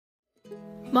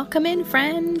Welcome in,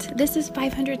 friend. This is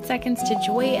 500 Seconds to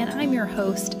Joy, and I'm your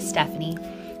host, Stephanie.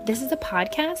 This is a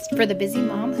podcast for the busy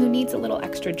mom who needs a little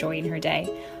extra joy in her day.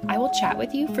 I will chat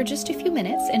with you for just a few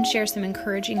minutes and share some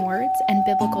encouraging words and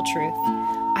biblical truth.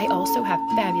 I also have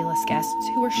fabulous guests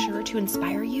who are sure to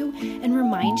inspire you and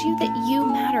remind you that you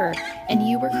matter and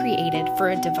you were created for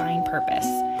a divine purpose.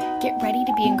 Get ready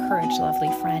to be encouraged,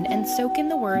 lovely friend, and soak in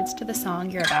the words to the song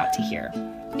you're about to hear.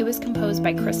 It was composed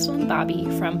by Crystal and Bobby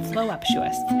from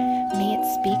Flowuptuous. May it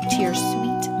speak to your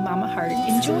sweet mama heart.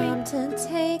 Enjoy. It's time to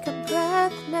take a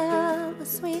breath now, a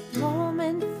sweet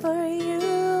moment for you.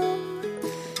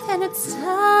 And it's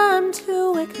time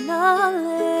to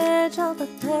acknowledge all the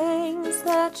things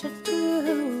that you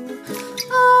do.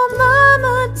 Oh,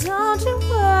 mama, don't you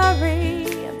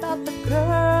worry about the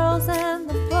girls and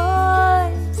the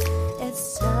boys.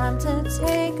 It's time to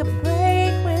take a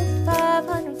break with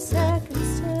 500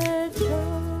 seconds to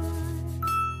joy.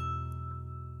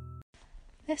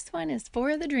 This one is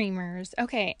for the dreamers.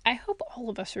 Okay, I hope all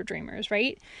of us are dreamers,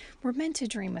 right? We're meant to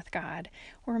dream with God.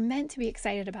 We're meant to be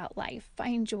excited about life,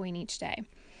 find joy in each day.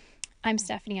 I'm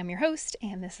Stephanie, I'm your host,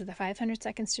 and this is the 500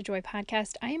 Seconds to Joy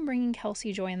podcast. I am bringing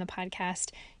Kelsey joy in the podcast.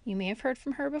 You may have heard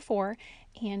from her before,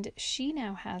 and she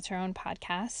now has her own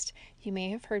podcast. You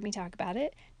may have heard me talk about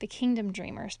it, the Kingdom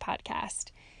Dreamers podcast.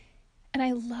 And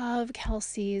I love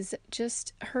Kelsey's,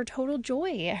 just her total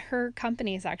joy. Her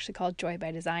company is actually called Joy by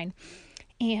Design.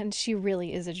 And she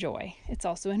really is a joy. It's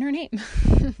also in her name.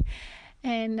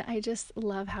 And I just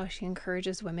love how she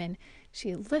encourages women.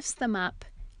 She lifts them up.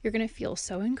 You're going to feel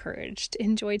so encouraged.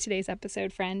 Enjoy today's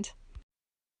episode, friend.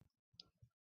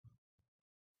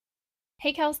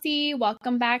 Hey, Kelsey.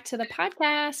 Welcome back to the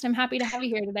podcast. I'm happy to have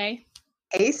you here today.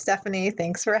 Hey, Stephanie.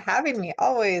 Thanks for having me.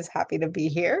 Always happy to be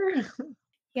here.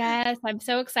 Yes, I'm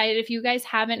so excited. If you guys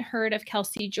haven't heard of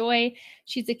Kelsey Joy,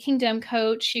 she's a kingdom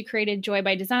coach. She created Joy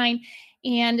by Design.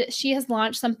 And she has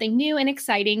launched something new and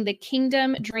exciting, the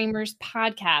Kingdom Dreamers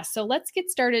podcast. So let's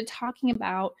get started talking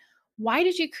about, why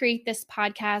did you create this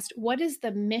podcast? What is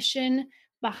the mission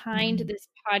behind this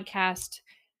podcast,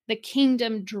 the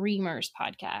Kingdom Dreamers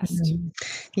podcast?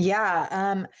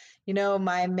 Yeah.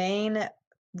 My main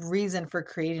reason for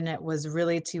creating it was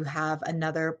really to have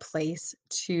another place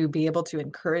to be able to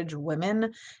encourage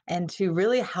women and to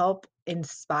really help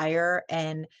inspire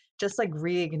and just like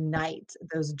reignite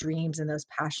those dreams and those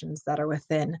passions that are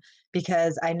within.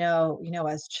 Because I know,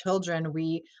 as children,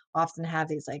 we often have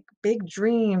these like big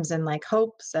dreams and like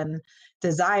hopes and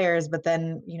desires, but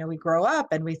then, we grow up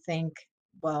and we think,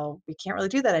 well, we can't really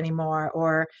do that anymore,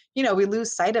 or, we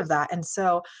lose sight of that. And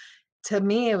so to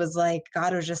me, it was like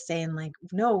God was just saying, like,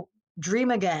 no,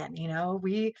 dream again.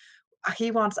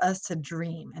 He wants us to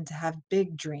dream and to have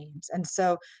big dreams. And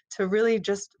so to really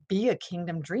just be a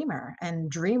kingdom dreamer and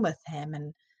dream with him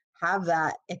and have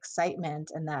that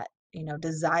excitement and that,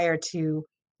 desire to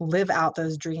live out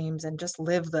those dreams and just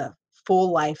live the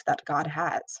full life that God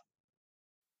has.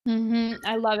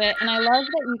 I love it. And I love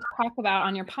that you talk about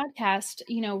on your podcast,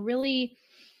 really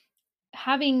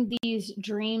having these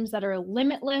dreams that are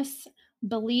limitless,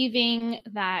 believing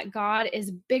that God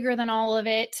is bigger than all of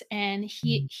it, and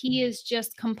he is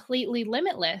just completely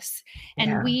limitless.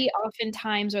 And Yeah. we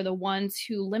oftentimes are the ones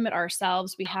who limit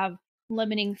ourselves. We have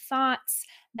limiting thoughts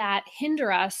that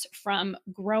hinder us from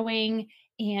growing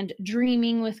and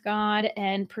dreaming with God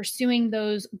and pursuing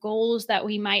those goals that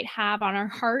we might have on our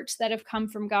hearts that have come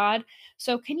from God.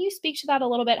 So can you speak to that a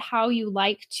little bit, how you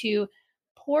like to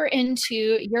pour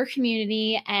into your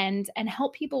community and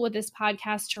help people with this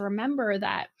podcast to remember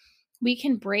that we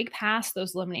can break past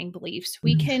those limiting beliefs.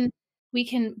 We can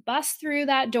bust through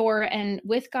that door, and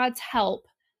with God's help,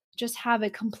 just have a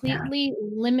completely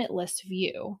limitless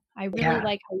view. I really Yeah.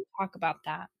 like how you talk about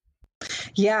that.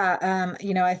 Yeah,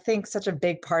 I think such a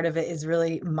big part of it is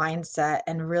really mindset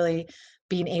and really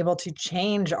being able to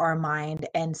change our mind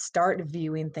and start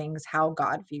viewing things how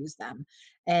God views them.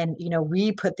 And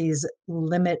we put these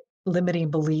limiting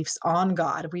beliefs on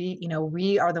God. We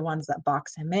are the ones that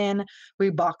box him in. We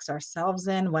box ourselves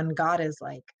in when God is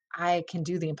like, I can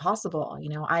do the impossible.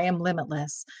 I am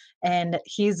limitless and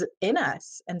he's in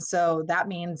us. And so that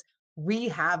means we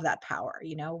have that power.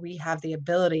 We have the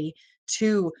ability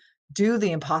to do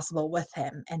the impossible with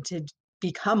him and to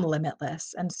become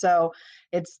limitless. And so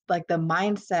it's like the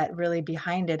mindset really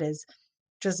behind it is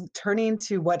just turning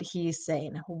to what he's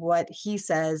saying, what he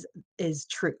says is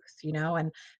truth,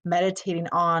 and meditating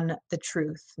on the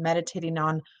truth, meditating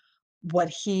on what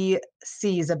he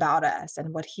sees about us and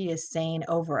what he is saying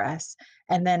over us.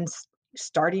 And then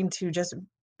starting to just,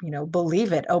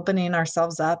 believe it, opening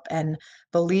ourselves up and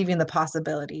believing the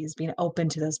possibilities, being open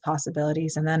to those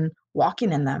possibilities, and then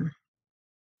walking in them.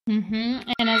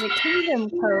 And as a kingdom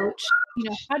coach,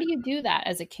 how do you do that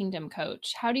as a kingdom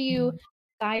coach? How do you Mhm.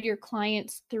 guide your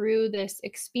clients through this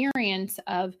experience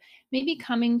of maybe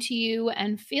coming to you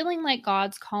and feeling like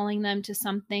God's calling them to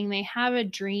something? They have a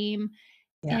dream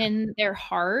Yeah. in their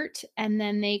heart and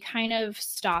then they kind of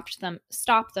stop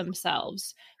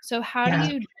themselves. So how do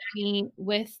Yeah. you journey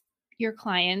with your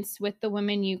clients, with the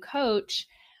women you coach,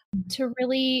 to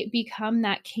really become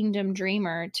that kingdom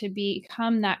dreamer, to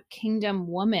become that kingdom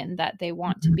woman that they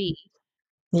want to Mhm. be?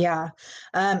 Yeah.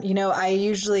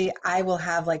 I will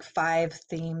have like 5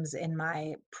 themes in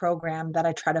my program that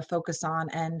I try to focus on.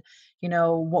 And,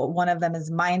 one of them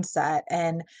is mindset.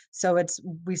 And so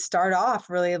we start off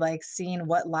really like seeing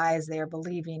what lies they are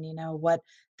believing, what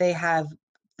they have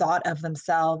thought of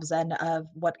themselves and of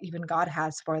what even God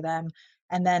has for them.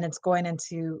 And then it's going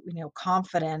into,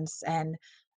 confidence and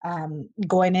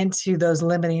going into those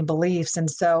limiting beliefs. And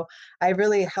so I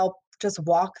really help just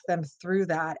walk them through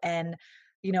that. And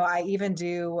I even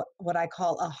do what I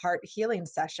call a heart healing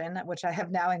session, which I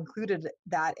have now included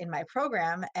that in my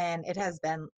program. And it has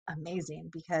been amazing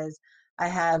because I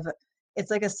have,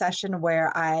 it's like a session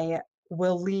where I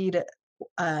will lead,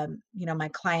 my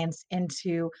clients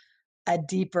into a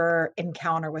deeper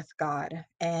encounter with God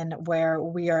and where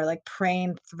we are like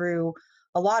praying through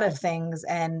a lot of things.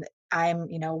 And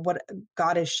what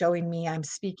God is showing me, I'm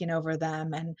speaking over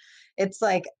them. And it's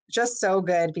like just so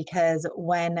good because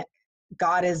when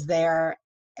God is there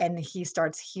and he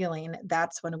starts healing,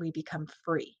 that's when we become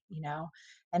free.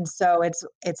 And so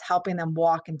it's helping them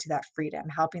walk into that freedom,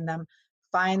 helping them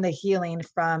find the healing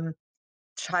from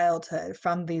childhood,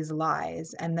 from these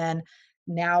lies. And then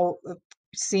now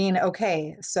seeing,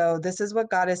 okay, so this is what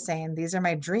God is saying. These are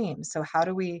my dreams. So how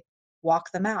do we walk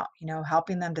them out?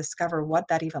 Helping them discover what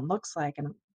that even looks like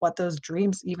and what those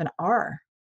dreams even are.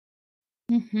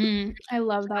 I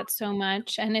love that so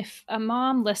much. And if a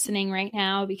mom listening right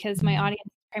now, because my Mhm. audience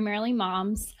is primarily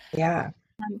moms, Yeah.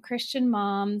 Christian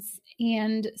moms,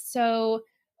 and so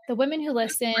the women who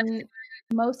listen,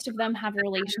 most of them have a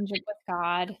relationship with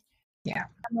God. Yeah.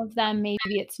 Some of them,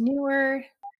 maybe it's newer.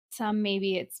 Some,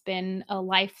 maybe it's been a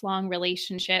lifelong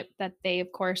relationship that they,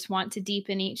 of course, want to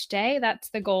deepen each day. That's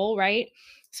the goal, right?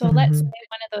 So let's say Mhm.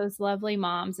 one of those lovely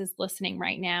moms is listening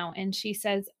right now and she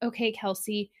says, okay,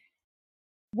 Kelsey,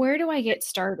 where do I get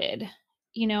started?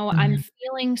 I'm Mhm.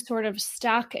 feeling sort of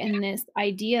stuck in this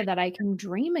idea that I can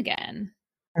dream again.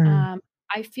 Mm. Um,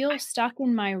 I feel stuck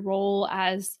in my role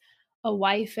as a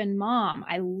wife and mom.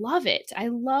 I love it. I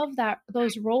love that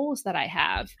those roles that I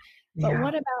have. But Yeah.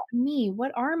 what about me?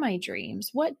 What are my dreams?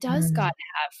 What does God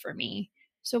Mm. have for me?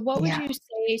 So what would Yeah. you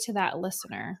say to that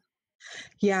listener?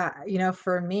 Yeah,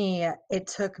 for me, it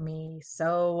took me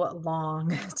so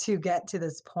long to get to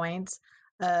this point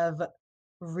of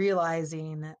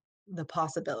realizing the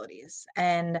possibilities.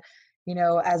 And,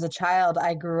 as a child,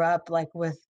 I grew up like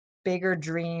with bigger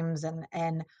dreams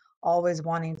and always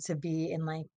wanting to be in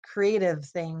like creative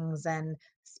things and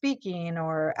speaking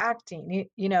or acting,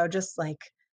 just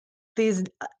like these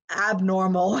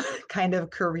abnormal kind of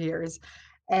careers.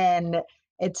 And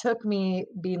it took me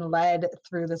being led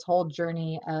through this whole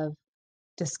journey of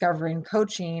discovering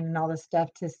coaching and all this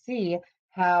stuff to see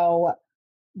how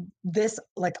this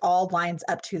like all lines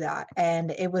up to that.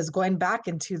 And it was going back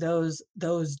into those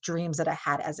dreams that I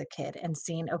had as a kid and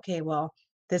seeing, okay, well,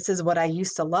 this is what I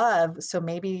used to love, so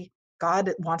maybe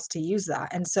God wants to use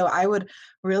that. And so I would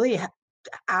really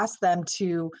ask them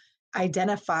to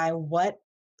identify what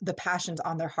the passions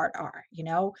on their heart are,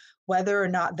 whether or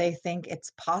not they think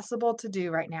it's possible to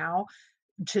do right now,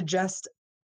 to just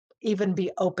even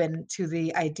be open to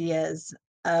the ideas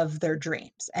of their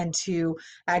dreams and to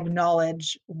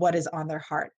acknowledge what is on their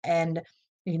heart and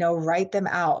write them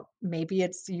out. Maybe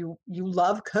it's you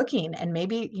love cooking and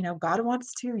maybe God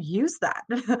wants to use that.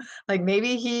 Like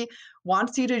maybe he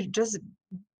wants you to just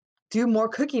do more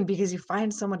cooking because you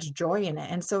find so much joy in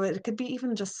it. And so it could be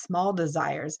even just small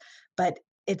desires, but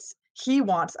it's he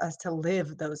wants us to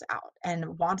live those out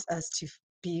and wants us to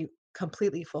be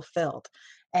completely fulfilled.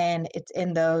 And it's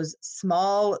in those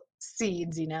small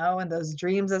seeds, and those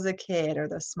dreams as a kid or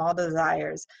those small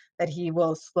desires that he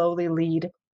will slowly lead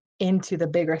into the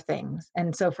bigger things.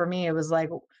 And so for me, it was like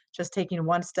just taking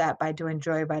one step by doing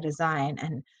Joy by Design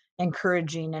and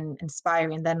encouraging and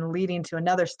inspiring, then leading to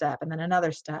another step and then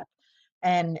another step.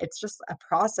 And it's just a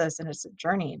process and it's a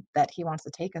journey that he wants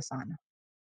to take us on.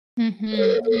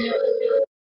 Mhm.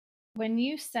 When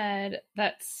you said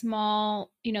that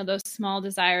those small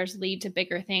desires lead to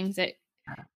bigger things,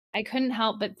 I couldn't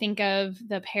help but think of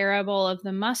the parable of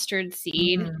the mustard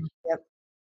seed. Mm, yep.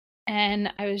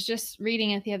 And I was just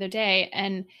reading it the other day,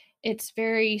 and it's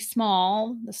very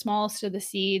small, the smallest of the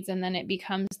seeds, and then it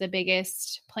becomes the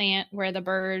biggest plant where the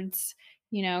birds,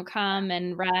 come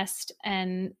and rest.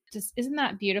 And just isn't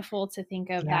that beautiful to think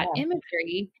of that Yeah.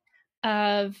 imagery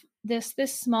of this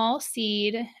small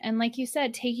seed, and like you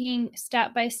said, taking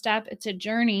step by step, it's a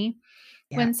journey.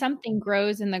 Yeah. When something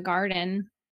grows in the garden,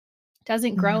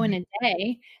 doesn't grow in Mhm. a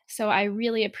day. So I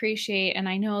really appreciate, and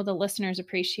I know the listeners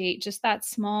appreciate, just that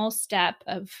small step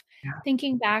of Yeah.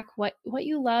 thinking back what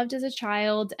you loved as a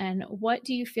child and what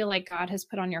do you feel like God has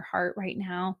put on your heart right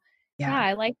now. Yeah, Yeah.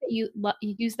 I like that you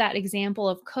use that example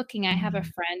of cooking. I have a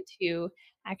Mhm. friend who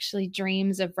actually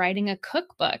dreams of writing a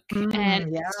cookbook,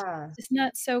 and Yeah. it's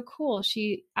not so cool.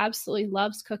 She absolutely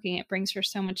loves cooking. It brings her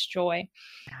so much joy.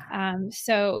 Yeah.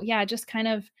 So yeah, just kind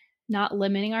of not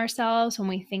limiting ourselves when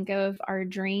we think of our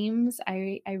dreams.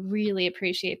 I really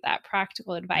appreciate that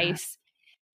practical Yeah. advice.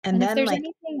 And And if then there's like,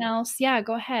 anything else, yeah,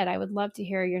 go ahead. I would love to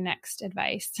hear your next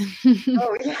advice.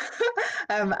 oh yeah.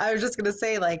 I was just gonna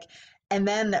say like, and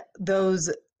then those,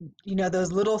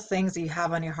 those little things that you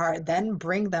have on your heart, then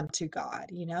bring them to God,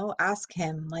 ask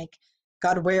him like,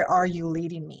 God, where are you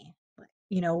leading me?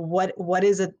 What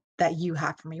is it that you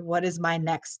have for me? What is my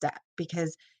next step?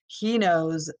 Because he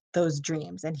knows those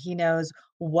dreams and he knows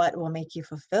what will make you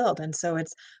fulfilled. And so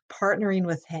it's partnering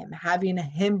with him, having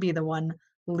him be the one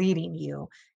leading you.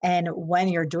 And when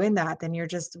you're doing that, then you're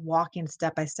just walking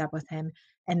step by step with him.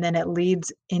 And then it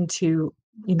leads into,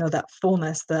 that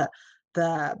fullness, the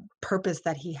purpose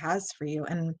that he has for you.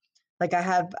 And like I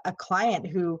have a client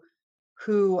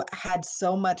who had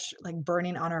so much like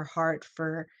burning on her heart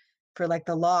for like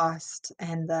the lost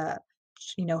and the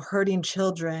hurting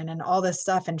children and all this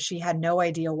stuff, and she had no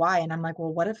idea why. And I'm like,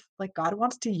 well, what if like God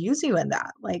wants to use you in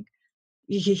that? Like,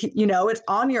 it's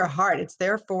on your heart, it's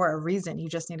there for a reason, you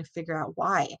just need to figure out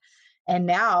why. And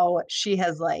now she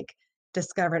has like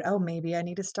discovered, oh, maybe I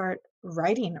need to start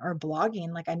writing or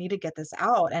blogging, like I need to get this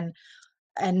out.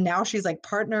 And now she's like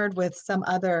partnered with some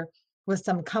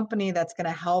company that's going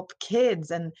to help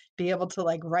kids and be able to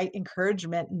like write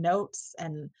encouragement notes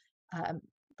and um,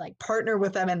 like partner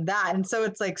with them in that. And so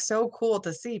it's like so cool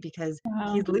to see because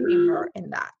Wow, he's leading her in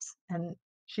that, and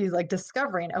she's like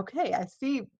discovering, okay, I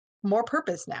see more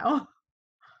purpose now.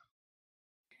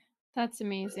 that's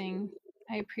amazing.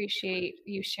 I appreciate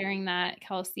you sharing that,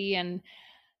 Kelsey. And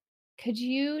could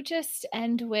you just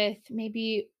end with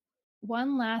maybe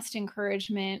one last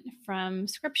encouragement from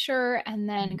scripture? And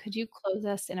then could you close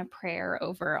us in a prayer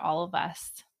over all of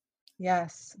us?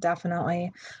 Yes,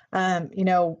 definitely.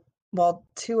 Well,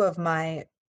 two of my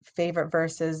favorite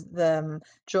verses, the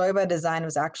Joy by Design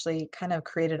was actually kind of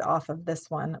created off of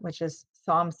this one, which is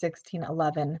Psalm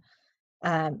 16:11.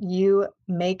 You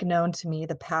make known to me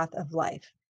the path of life.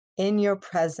 In your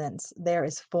presence, there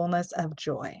is fullness of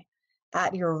joy.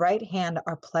 At your right hand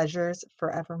are pleasures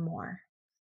forevermore.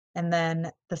 And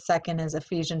then the second is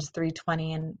Ephesians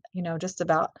 3:20, and just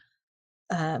about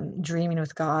dreaming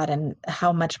with God and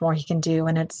how much more he can do.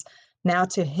 And it's now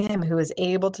to him who is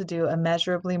able to do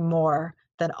immeasurably more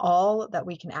than all that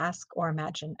we can ask or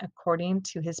imagine, according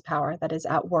to his power that is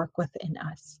at work within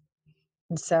us.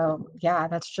 And so, yeah,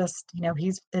 that's just,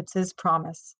 it's his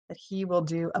promise that he will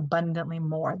do abundantly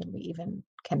more than we even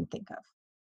can think of.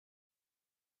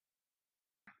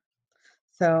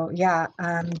 So, yeah,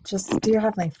 just dear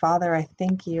Heavenly Father, I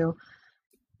thank you.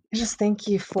 I just thank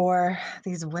you for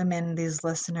these women, these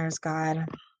listeners, God.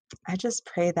 I just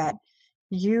pray that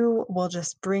you will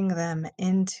just bring them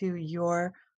into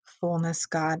your fullness,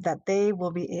 God, that they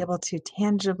will be able to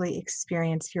tangibly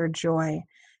experience your joy,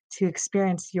 to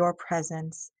experience your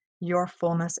presence, your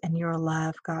fullness, and your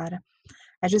love, God.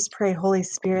 I just pray, Holy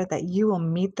Spirit, that you will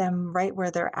meet them right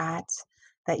where they're at,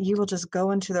 that you will just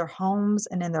go into their homes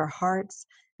and in their hearts,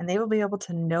 and they will be able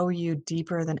to know you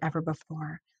deeper than ever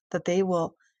before, that they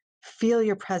will feel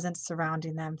your presence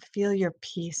surrounding them, feel your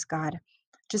peace, God.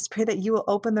 Just pray that you will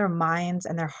open their minds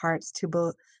and their hearts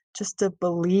to just to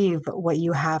believe what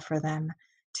you have for them,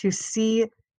 to see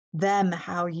them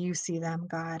how you see them,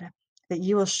 God, that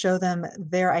you will show them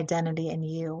their identity in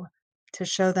you, to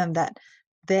show them that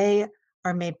they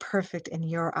are made perfect in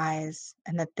your eyes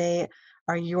and that they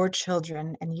are your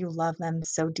children and you love them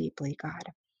so deeply, God.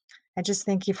 I just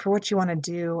thank you for what you want to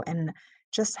do and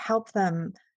just help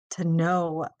them to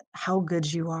know how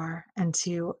good you are and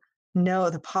to know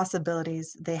the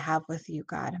possibilities they have with you,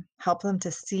 God. Help them to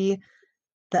see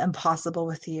the impossible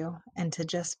with you and to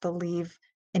just believe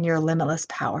in your limitless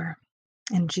power.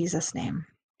 In Jesus' name,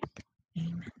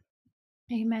 amen.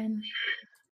 Amen.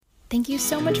 Thank you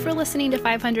so much for listening to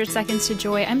 500 Seconds to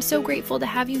Joy. I'm so grateful to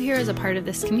have you here as a part of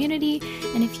this community.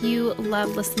 And if you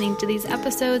love listening to these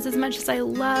episodes as much as I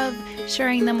love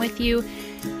sharing them with you,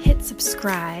 hit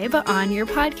subscribe on your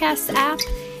podcast app.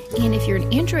 And if you're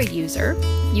an Android user,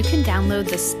 you can download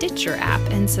the Stitcher app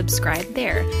and subscribe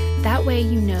there. That way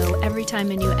you know every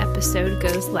time a new episode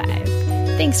goes live.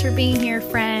 Thanks for being here,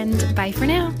 friend. Bye for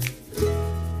now.